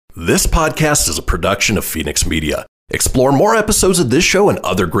This podcast is a production of Phoenix Media. Explore more episodes of this show and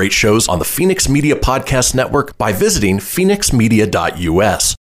other great shows on the Phoenix Media Podcast Network by visiting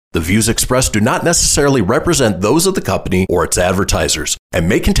phoenixmedia.us. The views expressed do not necessarily represent those of the company or its advertisers and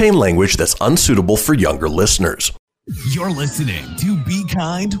may contain language that's unsuitable for younger listeners. You're listening to Be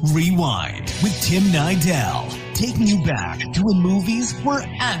Kind, Rewind with Tim Nidell, taking you back to when movies were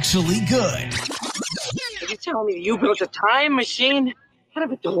actually good. Are you telling me you built a time machine? Kind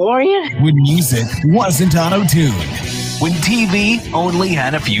of a DeLorean? When music wasn't auto-tuned. When TV only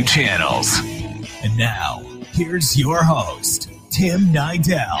had a few channels. And now, here's your host, Tim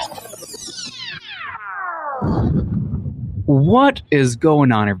Nidell. What is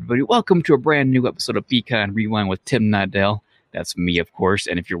going on, everybody? Welcome to a brand new episode of Be Kind Rewind with Tim Nidell. That's me, of course.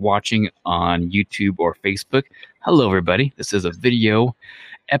 And if you're watching on YouTube or Facebook, hello, everybody. This is a video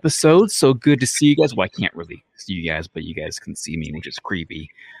episode. So good to see you guys. Well, I can't really see you guys, but you guys can see me, which is creepy.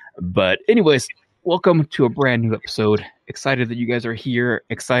 But anyways, welcome to a brand new episode. Excited that you guys are here.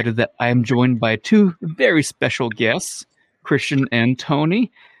 Excited that I am joined by two very special guests, Christian and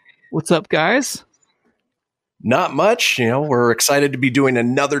Tony. What's up, guys? Not much. We're excited to be doing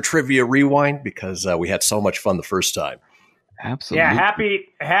another Trivia Rewind because we had so much fun the first time. Absolutely. Yeah,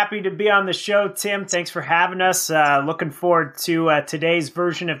 happy to be on the show, Tim. Thanks for having us. Looking forward to today's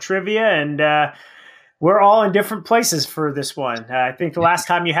version of trivia, and we're all in different places for this one. I think the last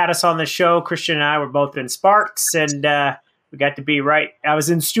time you had us on the show, Christian and I were both in Sparks, and we got to be right. I was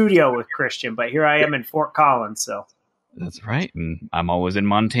in studio with Christian, but here I am in Fort Collins. So that's right, and I'm always in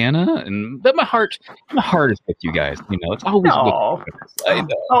Montana, and but my heart is with you guys. It's always.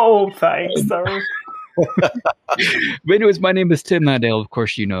 Oh, thanks. Sorry. But anyways, my name is Tim Nidell. Of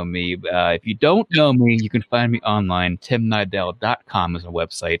course, you know me. If you don't know me, you can find me online. TimNidell.com is a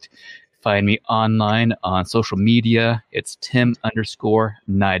website. Find me online on social media. It's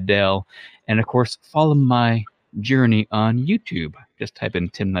Tim_Nidell. And of course, follow my journey on YouTube. Just type in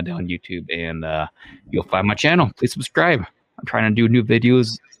Tim Nidell on YouTube and you'll find my channel. Please subscribe. I'm trying to do new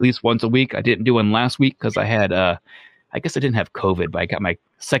videos at least once a week. I didn't do one last week because I had, I guess I didn't have COVID, but I got my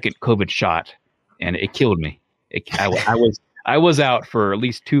second COVID shot. And it killed me. I was out for at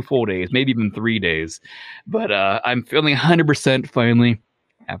least 2 full days, maybe even 3 days. But I'm feeling 100% finally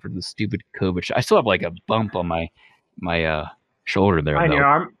after the stupid COVID shot. I still have like a bump on my shoulder there. On your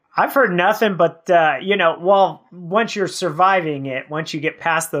arm. I've heard nothing but, once you're surviving it, once you get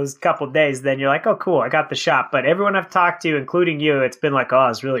past those couple days, then you're like, oh, cool, I got the shot. But everyone I've talked to, including you, it's been like, oh, I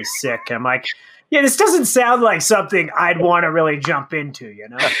was really sick. And I'm like, yeah, this doesn't sound like something I'd want to really jump into,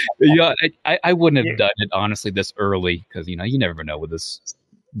 Yeah, I woun't have done it, honestly, this early because, you never know with this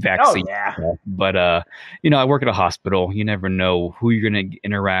vaccine. Oh, yeah. But, I work at a hospital. You never know who you're going to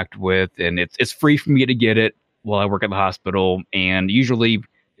interact with. And it's free for me to get it while I work at the hospital. And usually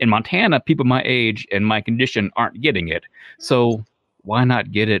in Montana, people my age and my condition aren't getting it. So why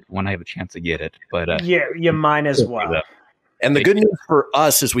not get it when I have a chance to get it? But yeah, you might as well. And the good news for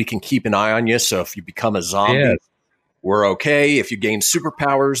us is we can keep an eye on you. So if you become a zombie, we're okay. If you gain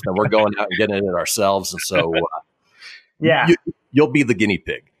superpowers, then we're going out and getting it ourselves. And so you'll be the guinea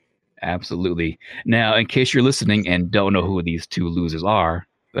pig. Absolutely. Now, in case you're listening and don't know who these two losers are,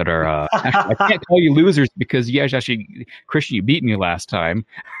 that are I can't call you losers because you guys actually, Christian, you beat me last time.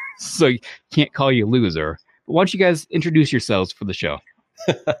 So you can't call you a loser. But why don't you guys introduce yourselves for the show?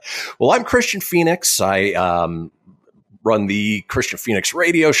 Well, I'm Christian Phoenix. I run the Christian Phoenix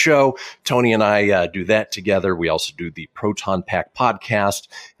radio show. Tony and I do that together. We also do the Proton Pack podcast.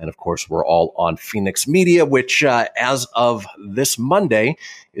 And of course, we're all on Phoenix Media, which as of this Monday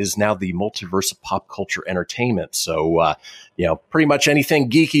is now the multiverse of pop culture entertainment. So, pretty much anything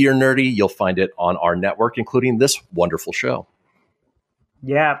geeky or nerdy, you'll find it on our network, including this wonderful show.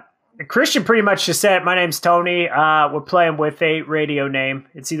 Yeah. Christian pretty much just said it. My name's Tony. We're playing with a radio name.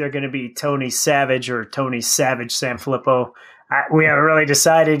 It's either going to be Tony Savage or Tony Savage Sanfilippo. We haven't really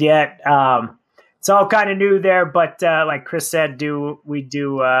decided yet. It's all kind of new there, but like Chris said, we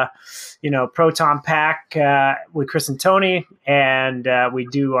do Proton Pack with Chris and Tony, and we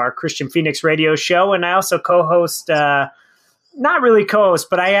do our Christian Phoenix radio show, and I also co-host. Not really co-host,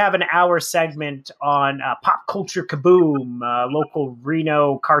 but I have an hour segment on Pop Culture Kaboom, local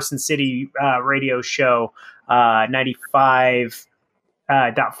Reno, Carson City radio show,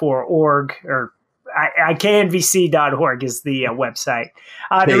 95.4org, or knvc.org is the website.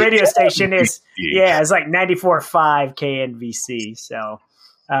 The radio station is, it's like 94.5 KNVC. So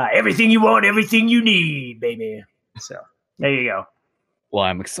everything you want, everything you need, baby. So there you go. Well,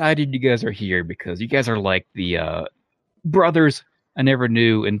 I'm excited you guys are here because you guys are like the brothers I never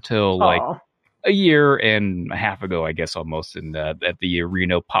knew until like a year and a half ago, I guess, almost, at the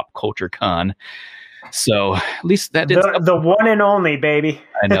Reno Pop Culture Con. So at least that did the one and only, baby.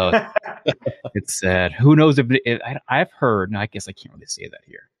 I know. It's sad. Who knows if I've heard. No, I guess I can't really say that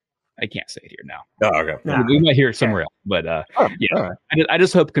here. I can't say it here now. Oh, okay. No. We might hear it somewhere else. But yeah, all right. I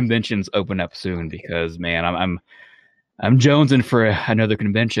just hope conventions open up soon because, man, I'm jonesing for another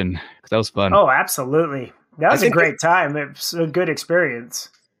convention because that was fun. Oh, absolutely. That was a great time. It was a good experience.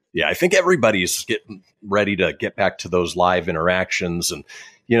 Yeah, I think everybody's getting ready to get back to those live interactions. And,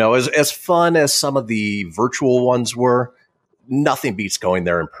 as fun as some of the virtual ones were, nothing beats going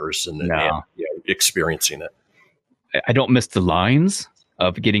there in person and experiencing it. I don't miss the lines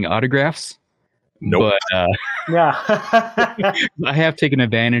of getting autographs. Nope. But Yeah. I have taken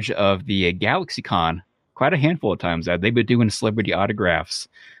advantage of the GalaxyCon quite a handful of times. They've been doing celebrity autographs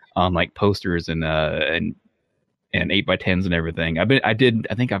on like posters and 8x10s and everything. I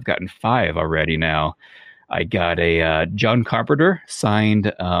think I've gotten 5 already now. I got a John Carpenter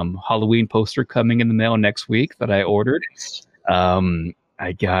signed Halloween poster coming in the mail next week that I ordered.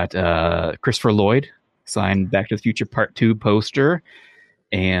 I got Christopher Lloyd signed Back to the Future Part 2 poster,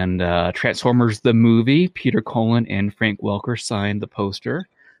 and Transformers the movie, Peter Cullen and Frank Welker signed the poster.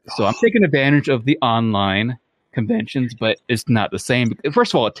 So I'm taking advantage of the online conventions, but it's not the same.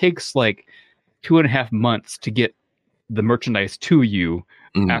 First of all, it takes like 2.5 months to get the merchandise to you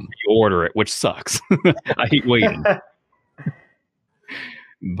after you order it, which sucks. I hate waiting.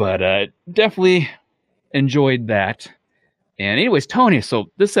 But definitely enjoyed that. And anyways, Tony,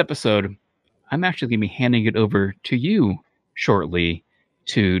 so this episode, I'm actually going to be handing it over to you shortly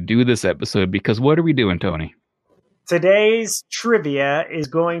to do this episode, because what are we doing, Tony? Today's trivia is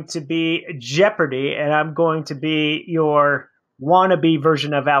going to be Jeopardy, and I'm going to be your wannabe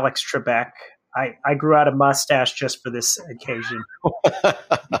version of Alex Trebek. I grew out a mustache just for this occasion.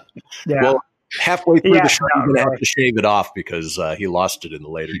 Yeah. Well, halfway through the show, you're going to have to shave it off because he lost it in the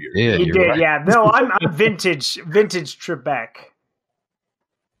later years. Yeah, He did, right. yeah. No, I'm vintage Trebek.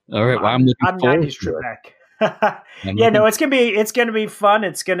 All right. Well, I'm looking forward 90s to it. Trebek. Yeah, no, it's gonna be fun.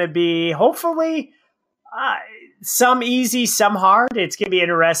 It's gonna be hopefully some easy, some hard. It's gonna be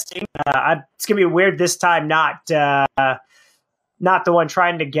interesting. It's gonna be weird this time, not the one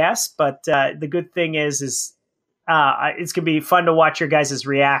trying to guess. But the good thing is it's gonna be fun to watch your guys'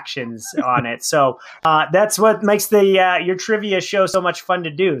 reactions on it. So that's what makes the your trivia show so much fun to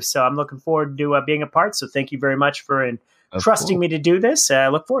do. So I'm looking forward to being a part. So thank you very much for trusting me to do this. I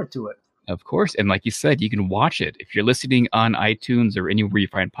look forward to it. Of course. And like you said, you can watch it. If you're listening on iTunes or anywhere you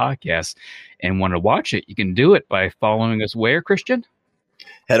find podcasts and want to watch it, you can do it by following us where, Christian?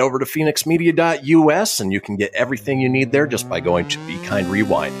 Head over to phoenixmedia.us and you can get everything you need there just by going to Be Kind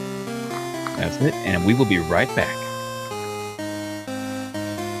Rewind. That's it. And we will be right back.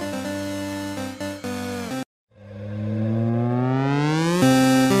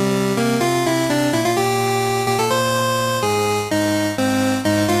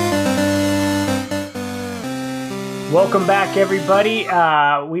 Welcome back, everybody.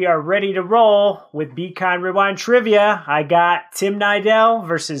 We are ready to roll with Be Kind Rewind Trivia. I got Tim Nidell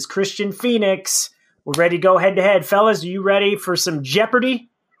versus Christian Phoenix. We're ready to go head-to-head. Fellas, are you ready for some Jeopardy?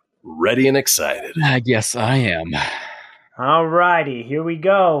 Ready and excited. I guess I am. All righty, here we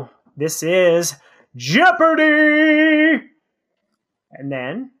go. This is Jeopardy! And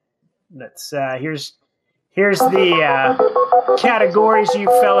then, let's here's the categories you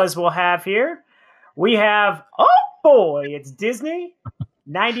fellas will have here. We have, oh boy, it's Disney.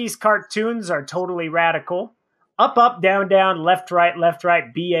 90s cartoons are totally radical. Up, up, down, down, left, right,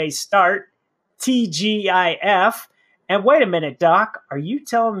 BA start. TGIF. And wait a minute, Doc, are you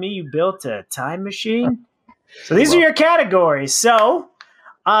telling me you built a time machine? So these are your categories. So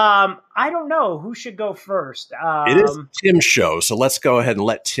I don't know who should go first. It is Tim's show, so let's go ahead and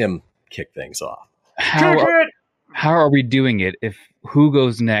let Tim kick things off. How are we doing it? If who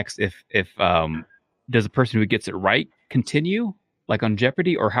goes next? If does the person who gets it right continue, like on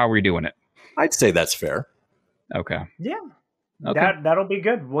Jeopardy, or how are we doing it? I'd say that's fair. Okay. Yeah. Okay. That'll be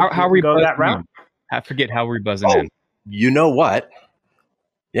good. How are we go that route? I forget how we're buzzing in. You know what?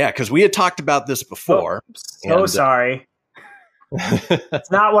 Yeah, because we had talked about this before. So sorry.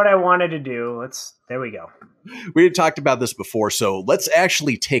 It's not what I wanted to do. There we go. We had talked about this before, so let's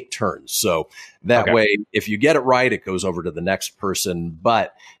actually take turns. So that way, if you get it right, it goes over to the next person.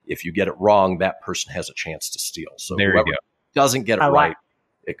 But if you get it wrong, that person has a chance to steal. So there whoever you go. Doesn't get it right,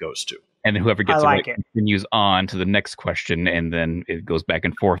 it goes to. And then whoever gets it right continues on to the next question, and then it goes back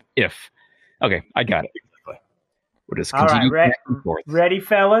and forth. Okay, I got it. Exactly. We'll just continue back and forth. Ready,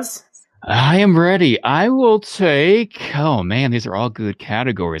 fellas? I am ready. I will take. Oh man, these are all good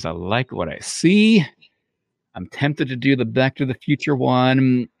categories. I like what I see. I'm tempted to do the Back to the Future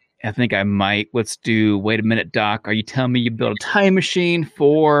one. I think I might. Let's do. Wait a minute, Doc. Are you telling me you built a time machine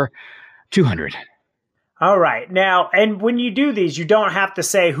for 200? All right. Now, and when you do these, you don't have to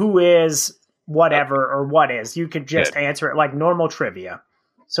say who is whatever or what is. You could just answer it like normal trivia.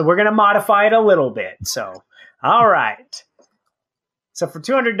 So we're going to modify it a little bit. So, all right. So for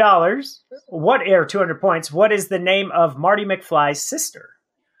 $200, or 200 points, what is the name of Marty McFly's sister?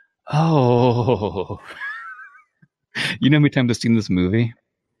 Oh. You know how many times I've seen this movie?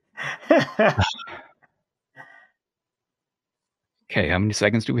 Okay, how many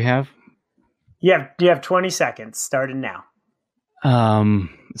seconds do we have? You have 20 seconds starting now.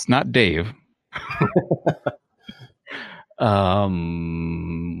 It's not Dave.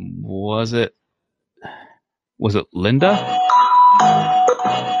 Was it Linda?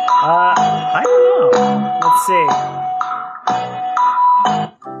 I don't know. Let's see.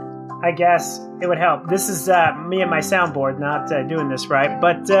 I guess it would help. This is me and my soundboard not doing this right,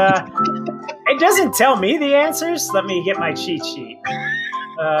 but it doesn't tell me the answers. Let me get my cheat sheet.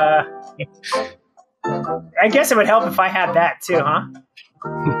 I guess it would help if I had that too, huh?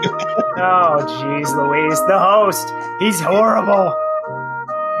 Oh, geez, Louise. The host. He's horrible.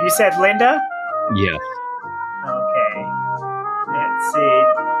 You said Linda? Yes. Okay. Let's see.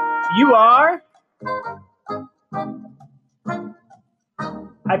 You are?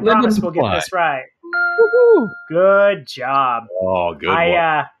 I promise we'll get this right. Woo-hoo. Good job. Oh, good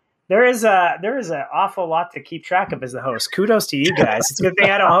one. There is an awful lot to keep track of as the host. Kudos to you guys. It's a good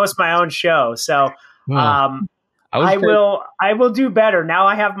thing I don't host my own show. So I will do better. Now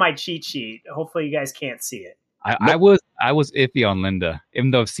I have my cheat sheet. Hopefully you guys can't see it. I was iffy on Linda,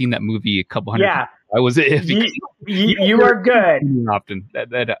 even though I've seen that movie a couple hundred times. I was iffy. You are good. Often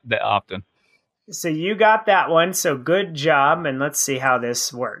that often. So you got that one. So good job. And let's see how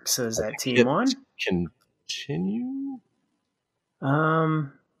this works. So is that team one? Continue.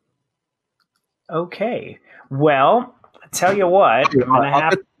 Okay. Well, I tell you what. I'm gonna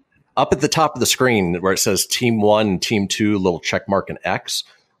have up at the top of the screen where it says Team 1 and Team 2, little check mark and X.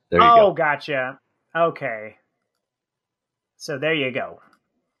 There you go. Oh, gotcha. Okay. So there you go.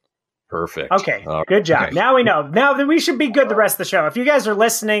 Perfect. Okay. Good job. Okay. Now we know. Now that we should be good the rest of the show. If you guys are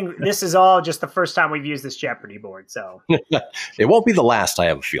listening, this is all just the first time we've used this Jeopardy board. So it won't be the last, I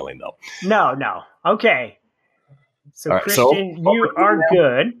have a feeling, though. No. Okay. So right, Christian, you are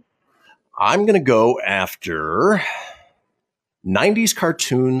good. I'm going to go after 90s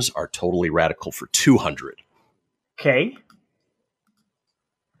cartoons are totally radical for 200. Okay.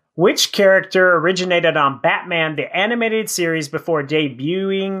 Which character originated on Batman the Animated Series before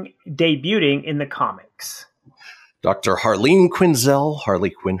debuting in the comics? Dr. Harleen Quinzel, Harley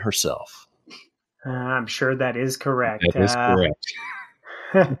Quinn herself. I'm sure that is correct. That is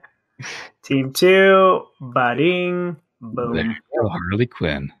correct. Team 2, budding, boom. There you go, Harley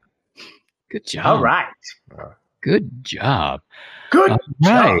Quinn. Good job. All right. Good job. Good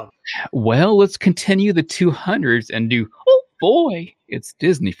job. Well, let's continue the 200s and do, oh boy, it's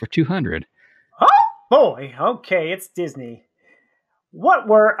Disney for 200. Oh boy. Okay, it's Disney. What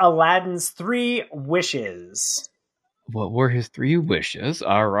were Aladdin's 3 wishes? What were his 3 wishes?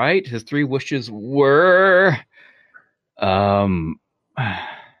 All right. His 3 wishes were, why am I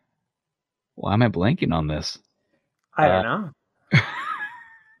blanking on this? I don't know.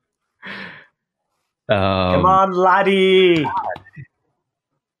 Come on, laddie.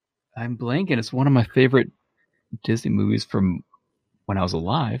 I'm blanking. It's one of my favorite Disney movies from when I was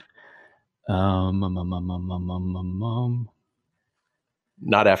alive. Not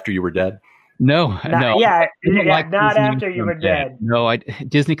after you were dead? No. Yeah, not after you were dead. No,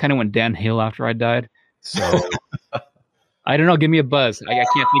 Disney kind of went downhill after I died. So I don't know. Give me a buzz. I can't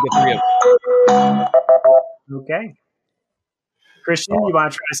think of 3 of them. Okay. Christian, you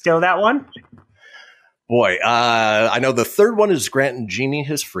want to try to steal that one? Boy, I know the third one is granting Genie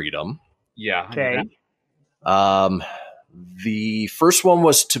his freedom. Yeah. Okay. The first one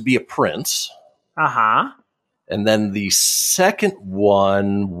was to be a prince. Uh-huh. And then the second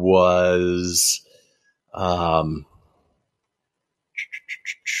one was oh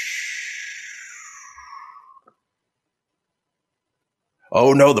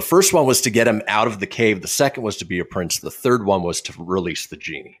no, the first one was to get him out of the cave. The second was to be a prince. The third one was to release the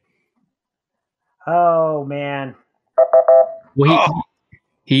genie. Oh man. Well,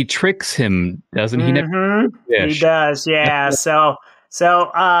 he tricks him, doesn't he? Mm-hmm. He does, yeah. So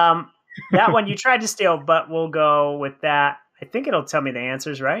that one you tried to steal, but we'll go with that. I think it'll tell me the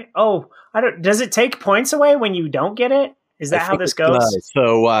answers, right? Oh, I don't. Does it take points away when you don't get it? Is that how this goes?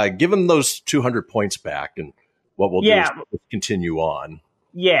 So give him those 200 points back, and what we'll do is we'll continue on.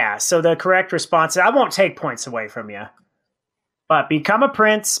 Yeah, so the correct response, I won't take points away from you. But become a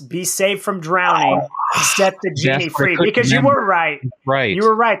prince, be safe from drowning, set the genie free. Because you were right. Right. You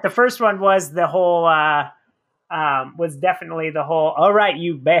were right. The first one was the whole, was definitely the whole, all right,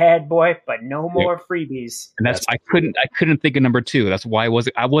 you bad boy, but no more freebies. And I couldn't think of number 2. That's why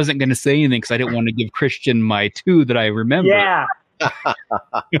I wasn't going to say anything because I didn't want to give Christian my 2 that I remember. Yeah.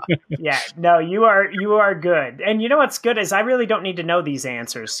 Yeah, no, you are good. And you know what's good is I really don't need to know these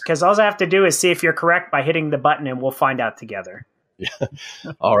answers because all I have to do is see if you're correct by hitting the button and we'll find out together. Yeah.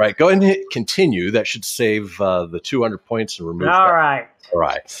 All right, go ahead and hit continue. That should save the 200 points and remove All that. right. All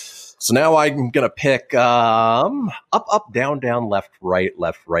right. So now I'm going to pick up, down, left, right,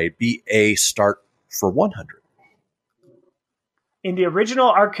 B, A, start for 100. In the original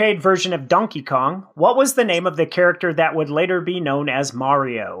arcade version of Donkey Kong, what was the name of the character that would later be known as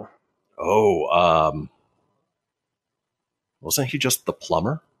Mario? Oh, wasn't he just the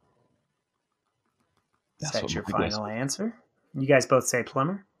plumber? Is that your final answer? You guys both say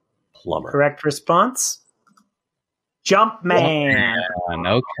plumber? Plumber. Correct response? Jumpman.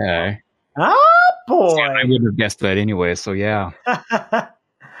 Okay. Oh, boy. I would have guessed that anyway, so yeah.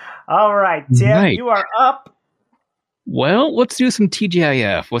 All right, Tim, Right. you are up. Well, let's do some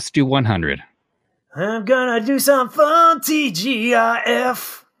TGIF. Let's do 100. I'm gonna do some fun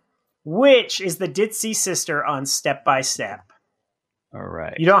TGIF. Which is the ditzy sister on Step by Step? All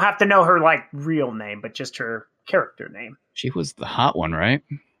right. You don't have to know her like real name, but just her character name. She was the hot one, right?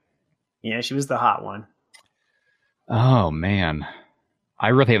 Yeah, she was the hot one. Oh, man. I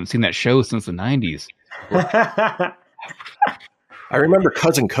really haven't seen that show since the 90s. I remember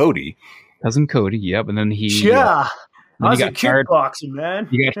Cousin Cody. Cousin Cody, yep. And then he... Yeah. then I he was a got fired. kickboxer, man.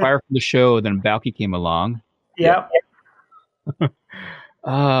 He got fired from the show, then Balky came along. Yep.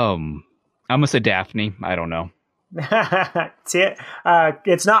 I'm going to say Daphne. I don't know.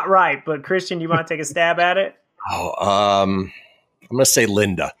 It's not right, but Christian, you want to take a stab at it? Oh, I'm going to say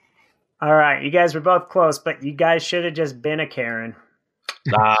Linda. All right, you guys were both close, but you guys should have just been a Karen.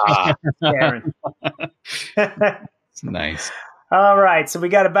 Karen. It's nice. All right, so we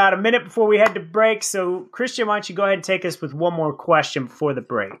got about a minute before we head to break. So, Christian, why don't you go ahead and take us with one more question before the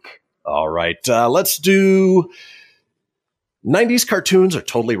break? All right, let's do 90s cartoons are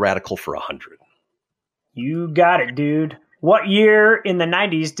totally radical for 100. You got it, dude. What year in the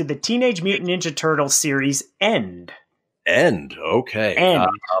 90s did the Teenage Mutant Ninja Turtles series end? End. Okay. End.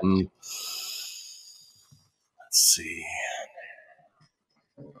 Let's see.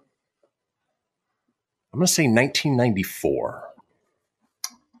 I'm going to say 1994.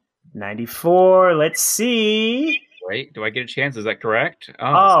 94. Let's see. Wait, do I get a chance? Is that correct?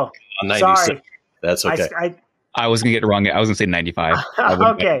 Oh, 96. sorry. That's okay. I was going to get it wrong. I was going to say 95.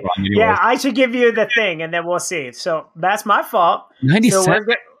 Okay. Yeah, I should give you the thing, and then we'll see. So that's my fault. 97?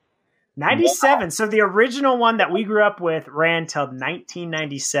 So 97. Wow. So the original one that we grew up with ran till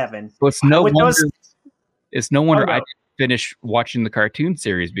 1997. Well, it's no wonder I didn't finish watching the cartoon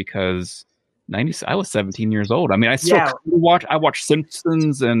series because I was 17 years old. I mean, I still watched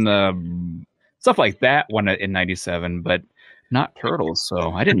Simpsons and stuff like that one in 97, but not Turtles.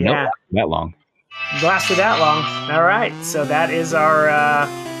 So I didn't know it lasted that long. Lasted that long. All right. So that is our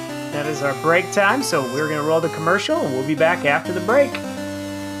break time. So we're going to roll the commercial and we'll be back after the break.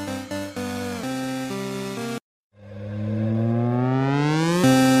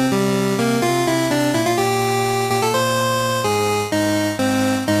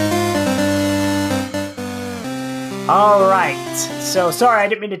 All right. So sorry, I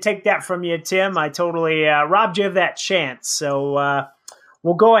didn't mean to take that from you, Tim. I totally robbed you of that chance. So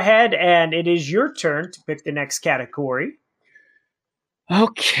we'll go ahead and it is your turn to pick the next category.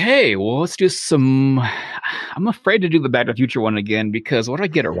 Okay. Well, let's do some... I'm afraid to do the Back to the Future one again because what did I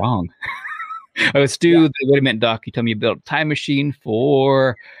get it wrong? Let's do the Wait a Minute, Doc. You tell me you built a time machine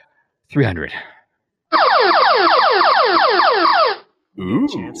for 300. Ooh.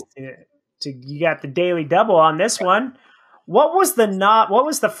 Chance you got the daily double on this one. What was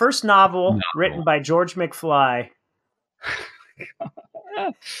the first novel written by George McFly?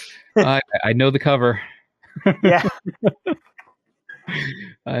 I know the cover. Yeah.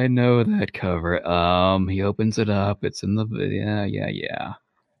 I know that cover. He opens it up. It's in the yeah.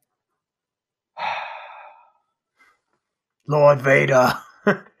 Lord Vader.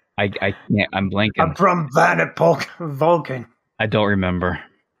 I can't. I'm blanking. I'm from Planet Vulcan. I don't remember.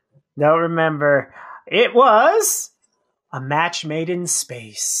 Don't remember. It was A Match Made in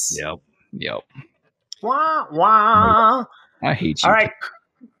Space. Yep. Wah, wah. I hate you. All right.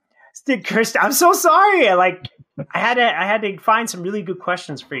 Chris, I'm so sorry. I had to find some really good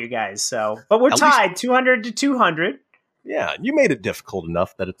questions for you guys. So, but we're At tied 200 to 200. Yeah, you made it difficult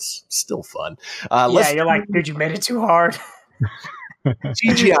enough that it's still fun. Yeah, you're like, dude, you made it too hard.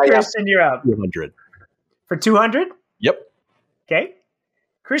 TGIF Christian, you're up 200. for 200. Yep. Okay.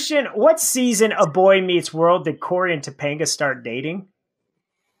 Christian, what season of Boy Meets World did Corey and Topanga start dating?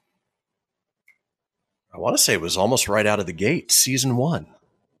 I want to say it was almost right out of the gate, season 1.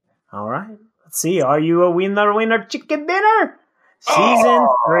 All right. Let's see. Are you a winner chicken dinner? Season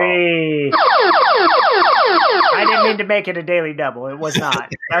 3. I didn't mean to make it a daily double. It was not.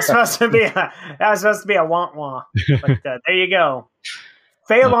 That was supposed to be a wah-wah. But there you go.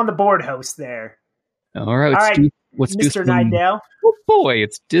 Fail on the board host there. All right. Let's do Mr. Nidell. Oh boy,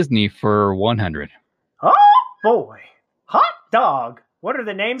 it's Disney for 100. Oh boy. Hot dog. What are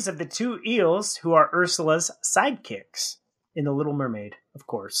the names of the 2 eels who are Ursula's sidekicks in The Little Mermaid, of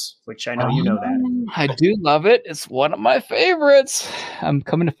course, which I know you know that. I do love it. It's one of my favorites. I'm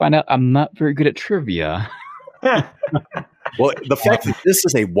coming to find out I'm not very good at trivia. Well, the fact that this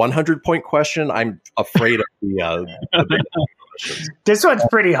is a 100-point question, I'm afraid of the big questions. This one's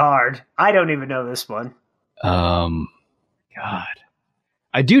pretty hard. I don't even know this one. God,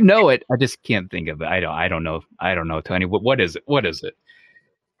 I do know it. I just can't think of it. I don't know. Tony. What is it? What is it?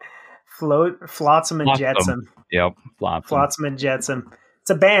 Flotsam and Jetsam. Yep, Flotsam and Jetsam. It's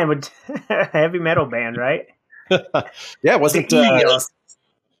a band with a heavy metal band, right? Yeah, wasn't Jason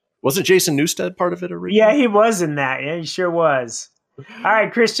Newsted part of it originally? Yeah, he was in that. Yeah, he sure was. All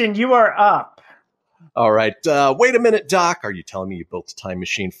right, Christian, you are up. All right. Wait a minute, Doc. Are you telling me you built a time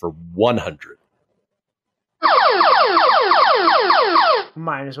machine for 100?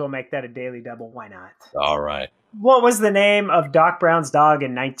 Might as well make that a daily double. Why not? All right. What was the name of Doc Brown's dog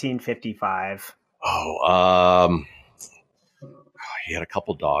in 1955? He had a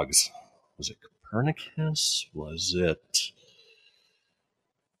couple dogs. Was it Copernicus? Was it?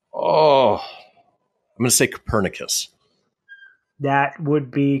 Oh, I'm going to say Copernicus. That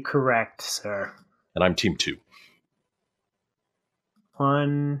would be correct, sir. And I'm team 2.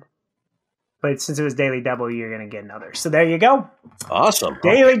 One. But since it was daily double, you're going to get another. So there you go. Awesome.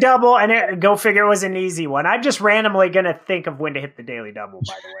 Daily double, and go figure it was an easy one. I'm just randomly going to think of when to hit the daily double,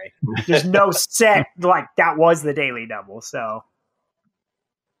 by the way. There's no set, like, that was the daily double. So,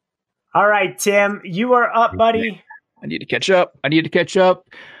 all right, Tim, you are up, buddy. I need to catch up.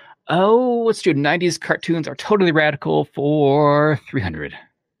 Oh, let's do 90s cartoons are totally radical for 300.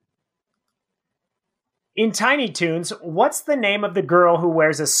 In Tiny Toons, what's the name of the girl who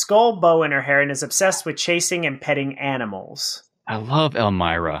wears a skull bow in her hair and is obsessed with chasing and petting animals? I love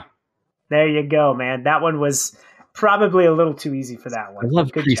Elmira. There you go, man. That one was probably a little too easy for that one. I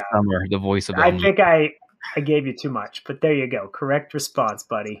love Good Cree job. Summer, the voice of I Elmira. think I gave you too much, but there you go. Correct response,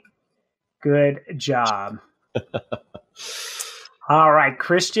 buddy. Good job. All right,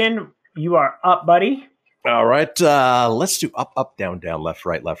 Christian, you are up, buddy. All right. Let's do up, up, down, down, left,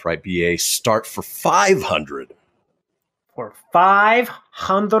 right, BA. Start for 500. For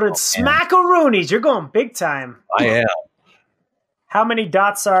 500 smackaroonies. You're going big time. I am. How many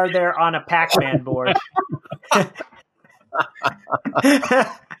dots are there on a Pac-Man board?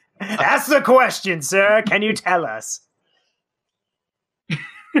 That's the question, sir. Can you tell us?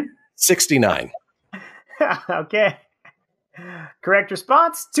 69. Okay. Correct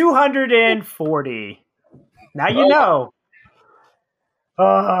response, 240. Now you know.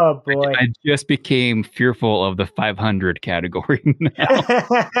 Oh, boy. I just became fearful of the 500 category now.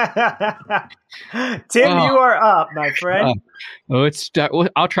 Tim, you are up, my friend. I'll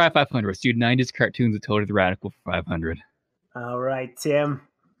try 500. Let's do 90s cartoons of Totally Radical for 500. All right, Tim.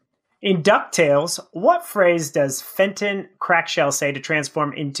 In DuckTales, what phrase does Fenton Crackshell say to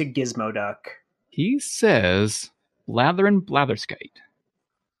transform into Gizmo Duck? He says, "Blather and Blatherskite."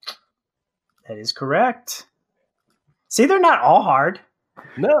 That is correct. See, they're not all hard.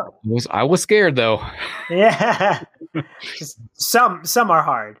 No. I was scared, though. Yeah. Just some are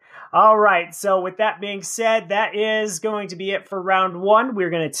hard. All right. So with that being said, that is going to be it for round one. We're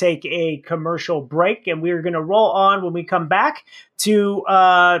going to take a commercial break, and we're going to roll on when we come back to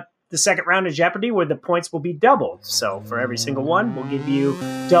the second round of Jeopardy, where the points will be doubled. So for every single one, we'll give you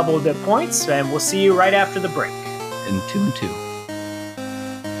double the points, and we'll see you right after the break. And 2 and 2.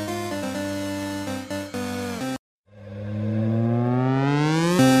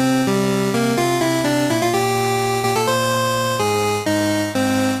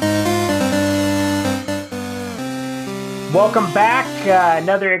 Welcome back.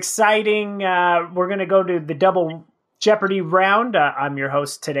 Another exciting, we're going to go to the double Jeopardy round. I'm your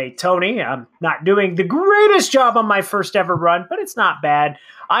host today, Tony. I'm not doing the greatest job on my first ever run, but it's not bad.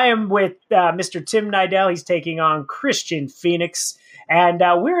 I am with Mr. Tim Nidell. He's taking on Christian Phoenix, and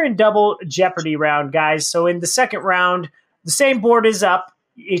we're in double Jeopardy round, guys. So in the second round, the same board is up.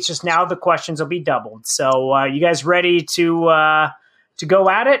 It's just now the questions will be doubled. So you guys ready to go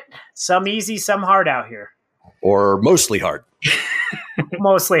at it? Some easy, some hard out here. Or mostly hard.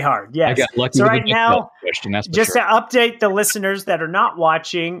 Mostly hard, yes. I got lucky so with right the now, question, that's for just sure. to update the listeners that are not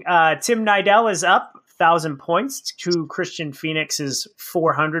watching, Tim Nidell is up 1,000 points to Christian Phoenix's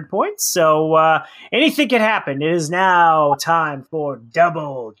 400 points. So anything can happen. It is now time for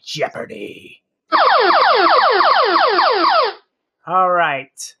double Jeopardy. All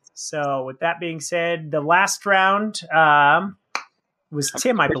right. So with that being said, the last round was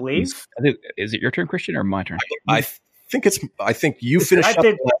Tim, I believe. Is it your turn, Christian, or my turn? I think you finished up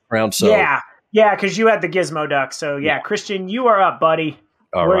the last round. So yeah, because you had the Gizmo Duck. So yeah, Christian, you are up, buddy.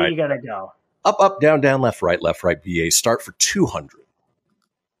 All Where right. are you gonna go? Up, down, left, right, BA. Start for 200.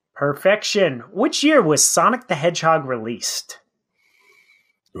 Perfection. Which year was Sonic the Hedgehog released?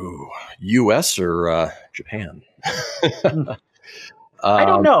 Ooh, U.S. or Japan? I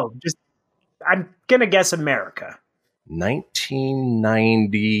don't know. I'm gonna guess America.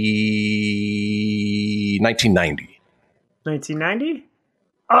 1990. 1990?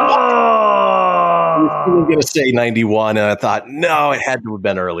 I was Oh! going to say 91, and I thought, no, it had to have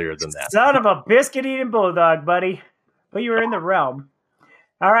been earlier than that. Son of a biscuit-eating bulldog, buddy. But you were in the realm.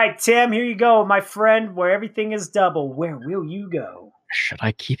 All right, Tim, here you go, my friend, where everything is double. Where will you go? Should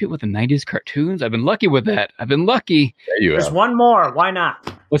I keep it with the 90s cartoons? I've been lucky with that. I've been lucky. There you There's go. one more. Why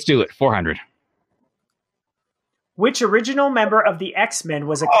not? Let's do it. 400. Which original member of the X-Men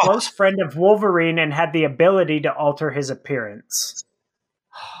was a close friend of Wolverine and had the ability to alter his appearance?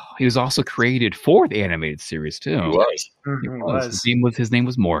 He was also created for the animated series, too. He was. He Mhm, was. His name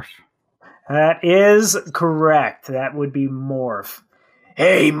was Morph. That is correct. That would be Morph.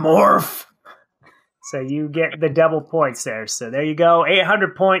 Hey, Morph! So you get the double points there. So there you go.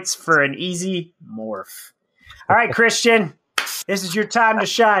 800 points for an easy Morph. All right, Christian. This is your time to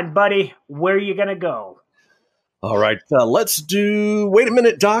shine, buddy. Where are you going to go? All right, let's do. Wait a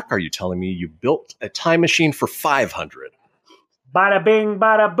minute, Doc. Are you telling me you built a time machine for 500? Bada bing,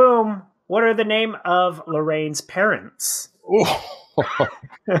 bada boom. What are the name of Lorraine's parents?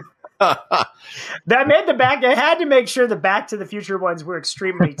 That made the back. I had to make sure the Back to the Future ones were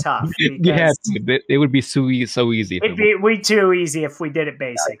extremely tough. Yeah, it would be so easy. It'd be way too easy if we did it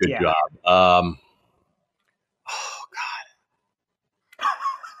basic. Good Yeah. job.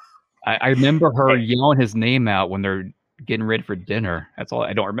 I remember her yelling his name out when they're getting ready for dinner. That's all.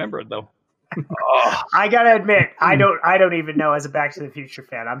 I don't remember it, though. I gotta admit, I don't even know as a Back to the Future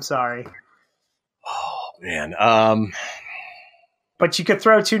fan. I'm sorry. Oh, man. But you could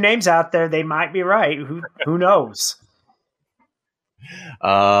throw two names out there. They might be right. Who knows?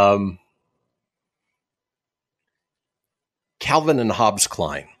 Calvin and Hobbes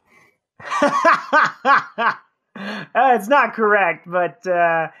Klein. It's not correct, but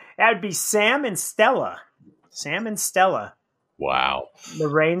that would be Sam and Stella. Sam and Stella. Wow.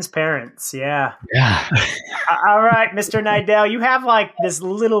 Lorraine's parents, yeah. Yeah. All right, Mr. Nidell, you have like this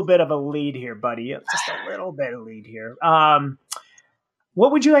little bit of a lead here, buddy. Just a little bit of lead here.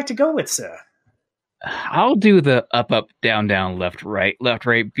 What would you like to go with, sir? I'll do the up, down, left, right,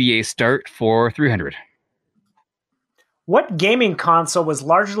 BA start for 300. What gaming console was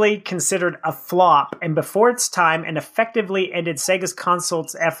largely considered a flop and before its time and effectively ended Sega's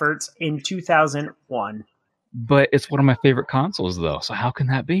console's efforts in 2001? But it's one of my favorite consoles, though. So how can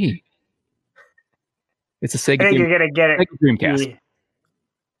that be? It's a Sega. I think you're gonna get it. Sega Dreamcast. Yeah.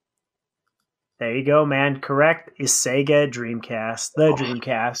 There you go, man. Correct is Sega Dreamcast. The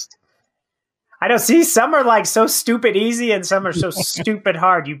Dreamcast. I don't see. Some are like so stupid easy, and some are so stupid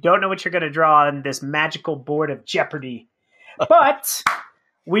hard. You don't know what you're gonna draw on this magical board of Jeopardy. But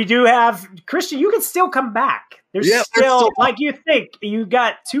we do have Christian. You can still come back. There's still like you think. You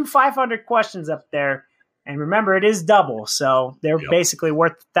got 2 500 questions up there. And remember, it is double, so they're basically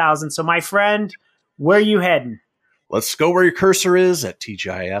worth 1,000. So, my friend, where are you heading? Let's go where your cursor is at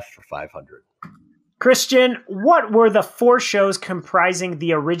TGIF for 500. Christian, what were the 4 shows comprising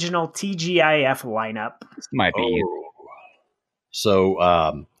the original TGIF lineup? This might be easy.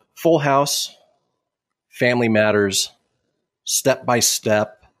 So, Full House, Family Matters, Step by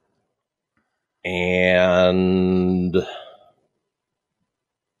Step, and...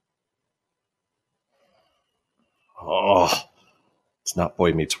 Oh, it's not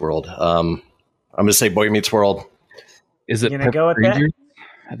Boy Meets World. I'm going to say Boy Meets World. Is it You gonna go with that? Strangers?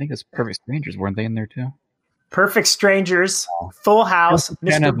 I think it's Perfect Strangers. Weren't they in there too? Perfect Strangers, Full House, Just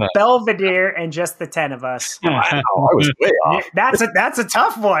the 10 Mr. of us. Belvedere, and Just the 10 of Us. Wow, I was way off. That's a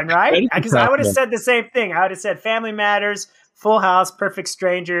tough one, That right? is a Because I tough would have one. said the same thing. I would have said Family Matters, Full House, Perfect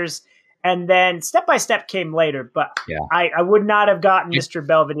Strangers, and then Step by Step came later. But Yeah. I would not have gotten You- Mr.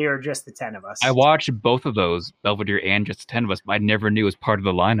 Belvedere or Just the 10 of Us. I watched both of those, Belvedere and Just the 10 of Us, but I never knew it was part of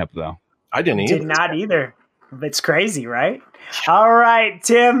the lineup, though. I didn't either. Did not either. It's crazy, right? All right,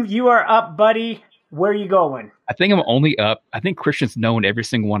 Tim, you are up, buddy. Where are you going? I think I'm only up. I think Christian's known every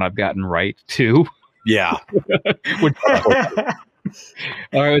single one I've gotten right, too. Yeah. All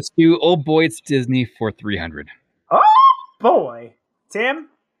right, let's do Old Boy, It's Disney for 300. Oh, boy. Tim,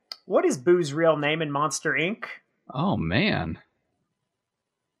 what is Boo's real name in Monster, Inc.? Oh, man.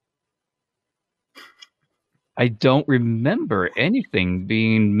 I don't remember anything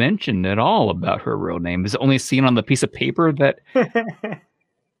being mentioned at all about her real name. Is it only seen on the piece of paper that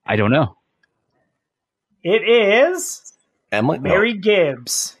I don't know? It is Emily? No. Mary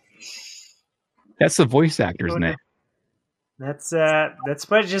Gibbs. That's the voice actor's name. That's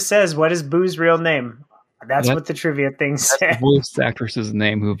what it just says. What is Boo's real name? That's That- what the trivia thing That's the said. voice actress's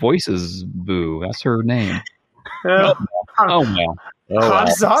name who voices Boo. That's her name. Oh, Oh, no. Oh, wow. I'm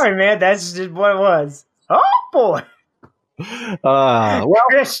sorry, man. That's just what it was. Oh boy, Well,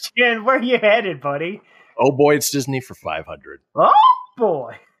 Christian, where you headed, buddy? oh boy, it's Disney for 500. Oh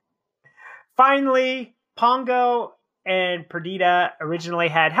boy. Finally, Pongo and Perdita originally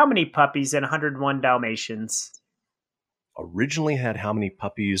had how many puppies and 101 Dalmatians? Originally had how many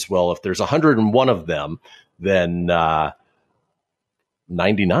puppies? Well, if there's 101 of them, then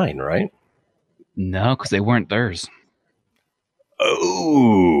 99, right? No, because they weren't theirs.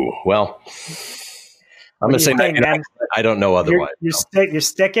 Oh, well, I'm going to say What do you think, 99. man? I don't know otherwise. You're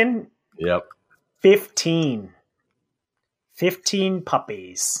sticking Yep. 15. 15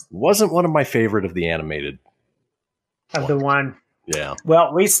 puppies Wasn't one of my favorite of the animated. of the one. Yeah.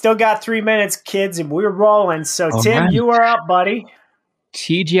 Well, we still got 3 minutes, kids, and we're rolling. So, All Tim, right. you are up, buddy.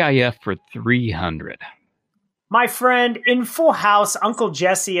 TGIF for 300. My friend, in Full House, Uncle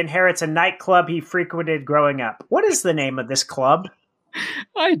Jesse inherits a nightclub he frequented growing up. What is the name of this club?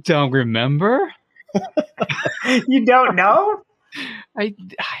 I don't remember. You don't know? I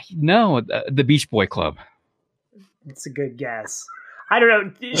know the Beach Boy Club. It's a good guess. I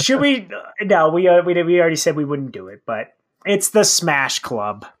don't know. Should we? No, we already said we wouldn't do it, but it's the Smash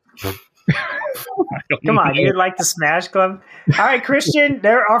Club. Come on, you'd like the Smash Club? All right, Christian,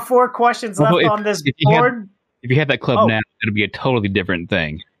 there are 4 questions Well, left if- on this if you had- board. If you had that club Oh. now, it'll be a totally different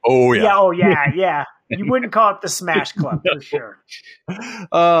thing. Oh, yeah. Yeah. You wouldn't call it the Smash Club for sure.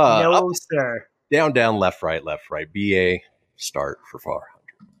 Up, No, sir. down, left, right. BA, start for 400.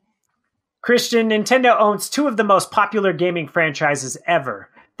 Christian, Nintendo owns 2 of the most popular gaming franchises ever.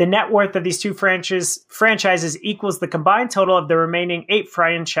 The net worth of these 2 franchises equals the combined total of the remaining 8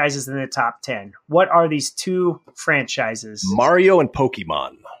 franchises in the top 10. What are these 2 franchises? Mario and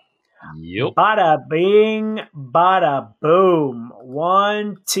Pokemon. Yep. Bada bing, bada boom.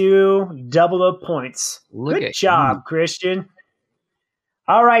 1, 2, double the points. Look Good at job, Christian.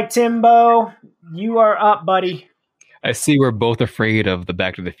 All right, Timbo, you are up, buddy. I see we're both afraid of the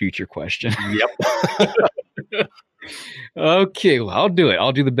Back to the Future question. Yep. Okay, well, I'll do it.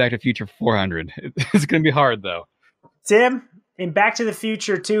 I'll do the Back to the Future 400. It's going to be hard, though. Tim, in Back to the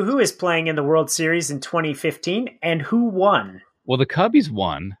Future 2, who is playing in the World Series in 2015 and who won? Well, the Cubbies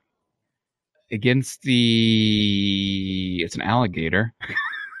won against the... It's an alligator.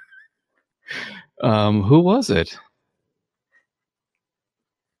 Who was it?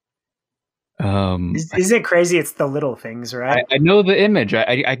 Isn't it crazy? It's the little things, right? I know the image.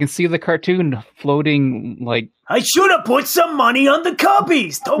 I can see the cartoon floating like I should have put some money on the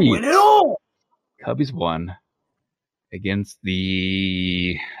Cubbies to win it all. Cubbies won against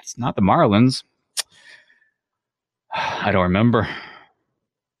the... It's not the Marlins. I don't remember.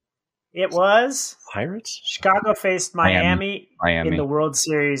 It was Pirates? Chicago faced Miami in the World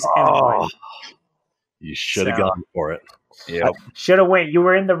Series and won. You should have So- gone for it. Yep. Should have went. You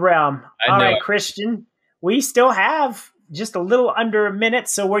were in the realm. I All know right, it. Christian. We still have just a little under a minute.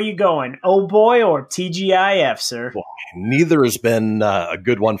 So where you going? Oh boy or TGIF, sir? Neither has been a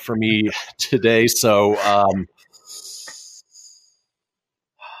good one for me today. So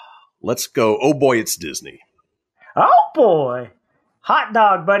let's go. Oh boy, it's Disney. Oh boy. Hot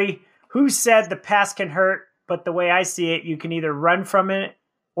dog, buddy. Who said the past can hurt, but the way I see it, you can either run from it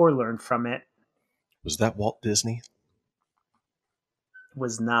or learn from it? Was that Walt Disney?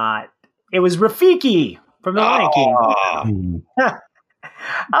 Was not. It was Rafiki from The Lion King. Ah,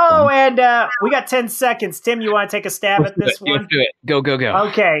 Oh, and we got 10 seconds. Tim, you want to take a stab at this Let's one? do it. Go.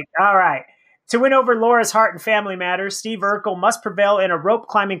 Okay. All right. To win over Laura's heart in Family Matters, Steve Urkel must prevail in a rope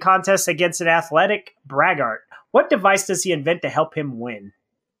climbing contest against an athletic braggart. What device does he invent to help him win?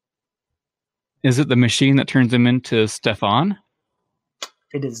 Is it the machine that turns him into Stefan?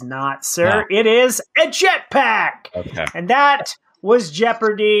 It is not, sir. No. It is a jetpack. Okay. And that was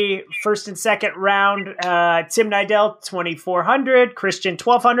Jeopardy! First and second round. Tim Nidell, 2,400. Christian,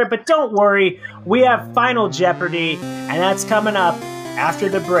 1,200. But don't worry, we have Final Jeopardy! And that's coming up after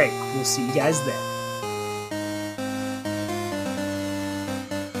the break. We'll see you guys then.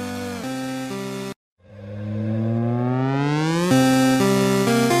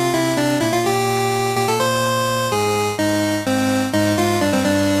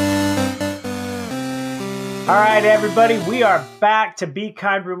 All right, everybody, we are back to Be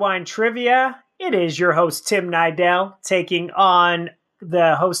Kind Rewind Trivia. It is your host, Tim Nidell, taking on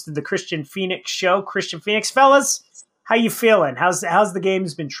the host of the Christian Phoenix Show, Christian Phoenix. Fellas, how you feeling? How's the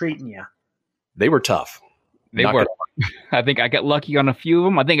games been treating you? They were tough. They were. I think I got lucky on a few of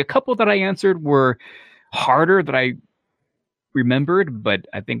them. I think a couple that I answered were harder than I remembered, but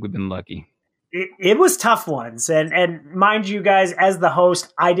I think we've been lucky. It was tough ones. And mind you guys, as the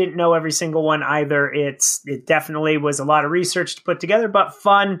host, I didn't know every single one either. It definitely was a lot of research to put together, but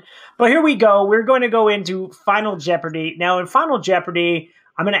fun. But here we go. We're going to go into Final Jeopardy. Now, in Final Jeopardy,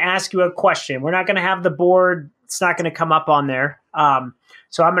 I'm going to ask you a question. We're not going to have the board. It's not going to come up on there.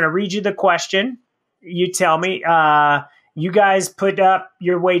 So I'm going to read you the question. You tell me. You guys put up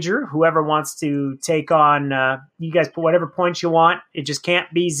your wager. Whoever wants to take on, you guys put whatever points you want. It just can't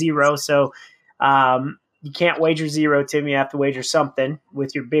be zero. So you can't wager zero, Tim. You have to wager something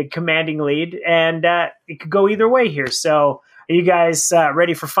with your big commanding lead. And it could go either way here. So are you guys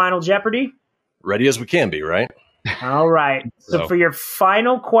ready for Final Jeopardy? Ready as we can be, right? All right. So for your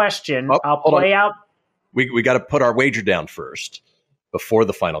final question, I'll play out. We got to put our wager down first before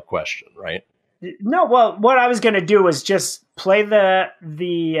the final question, right? No, well, what I was going to do was just play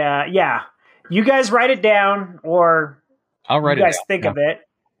yeah. You guys write it down, or I'll write it down. You guys think of it,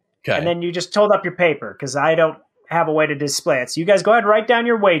 okay. And then you just hold up your paper because I don't have a way to display it. So you guys go ahead and write down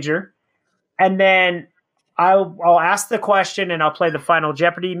your wager, and then I'll ask the question and I'll play the Final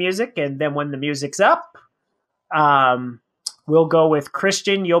Jeopardy music, and then when the music's up, we'll go with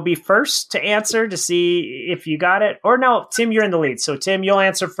Christian. You'll be first to answer to see if you got it, or no, Tim, you're in the lead. So Tim, you'll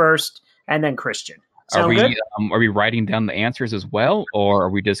answer first. And then Christian. Are we writing down the answers as well, or are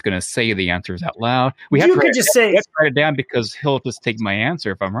we just going to say the answers out loud? We have to write it down because he'll just take my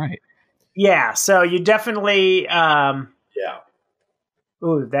answer if I'm right. Yeah. So you definitely. Yeah.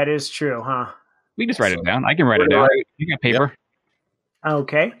 Ooh, that is true, huh? We just write it down. I can write it down. You got paper. Yep.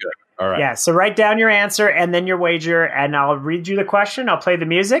 Okay. Good. All right. Yeah. So write down your answer and then your wager, and I'll read you the question. I'll play the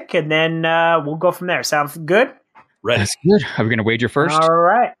music, and then we'll go from there. Sounds good? Ready. That's good. Are we going to wager first? All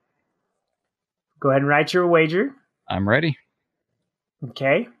right. Go ahead and write your wager. I'm ready.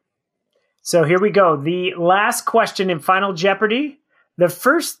 Okay. So here we go. The last question in Final Jeopardy. The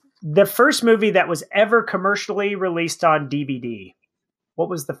first movie that was ever commercially released on DVD. What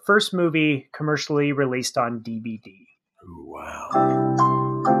was the first movie commercially released on DVD? Ooh, wow.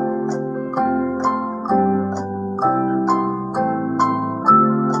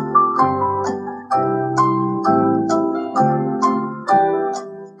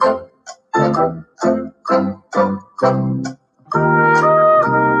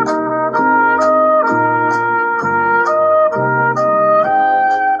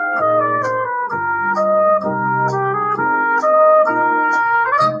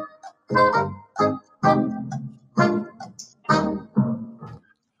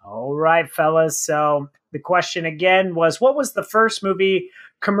 All right, fellas. So the question again was, what was the first movie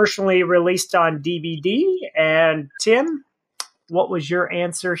commercially released on DVD? And Tim, what was your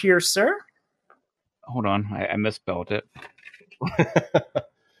answer here, sir? Hold on. I misspelled it.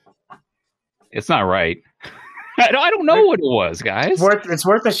 It's not right. I don't know what it was, guys. It's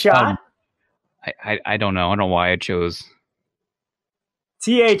worth a shot. I don't know. I don't know why I chose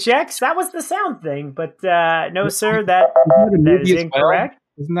THX. That was the sound thing, but no, sir. That is incorrect.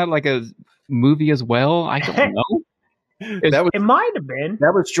 Isn't that like a movie as well? I don't know. It might have been.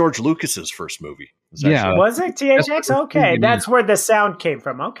 That was George Lucas's first movie. Was it THX? Okay, that's where the sound came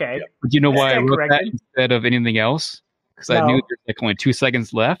from. Okay. Yeah. But you know why I wrote that instead of anything else? Because I knew there's like only 2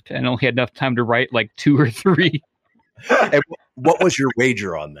 seconds left, and I only had enough time to write like 2 or 3. And what was your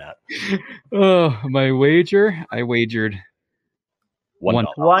wager on that? Oh, my wager? I wagered $1.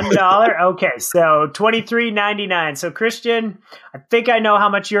 Okay, so $23.99. So Christian, I think I know how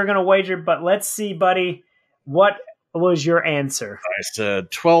much you're going to wager, but let's see, buddy. What was your answer? I said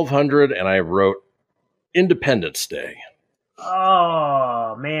 1,200, and I wrote Independence Day.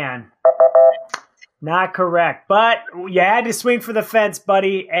 Oh man, Not correct. But you had to swing for the fence,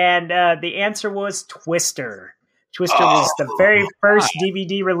 buddy. And the answer was Twister. Twister was the very first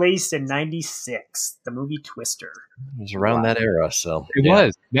DVD release in 96. The movie Twister. It was around that era, so. It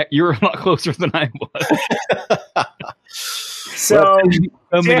was. You were a lot closer than I was. So,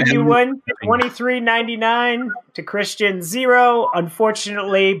 Tim, you won $23.99 to Christian 0,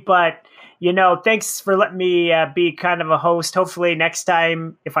 unfortunately. But, thanks for letting me be kind of a host. Hopefully next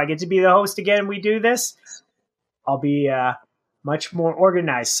time, if I get to be the host again and we do this, I'll be much more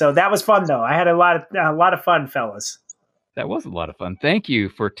organized. So that was fun, though. I had a lot of fun, fellas. That was a lot of fun. Thank you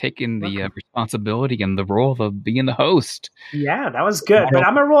for taking the responsibility and the role of being the host. Yeah, that was good. But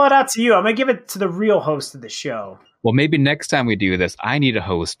I'm going to roll it out to you. I'm going to give it to the real host of the show. Well, maybe next time we do this, I need a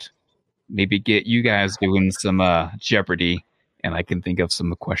host. Maybe get you guys doing some Jeopardy, and I can think of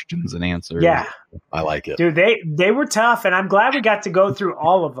some questions and answers. Yeah. I like it. Dude, they were tough, and I'm glad we got to go through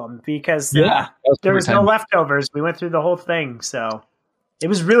all of them because there was no leftovers. We went through the whole thing, so it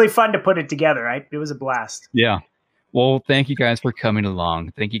was really fun to put it together, right? It was a blast. Yeah. Well, thank you guys for coming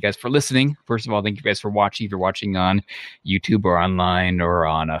along. Thank you guys for listening. First of all, thank you guys for watching. If you're watching on YouTube or online or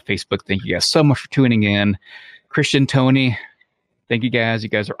on Facebook, thank you guys so much for tuning in. Christian, Tony, thank you guys. You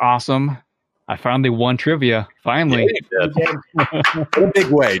guys are awesome. I finally won trivia. Finally. Yeah, in a big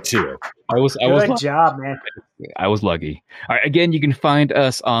way, too. Good job, man. I was lucky. All right. Again, you can find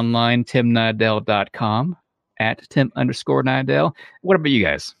us online, timnidell.com, at Tim_Nidell. What about you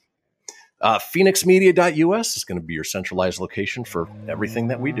guys? PhoenixMedia.us is going to be your centralized location for everything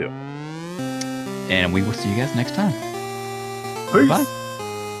that we do. And we will see you guys next time. Peace. Bye.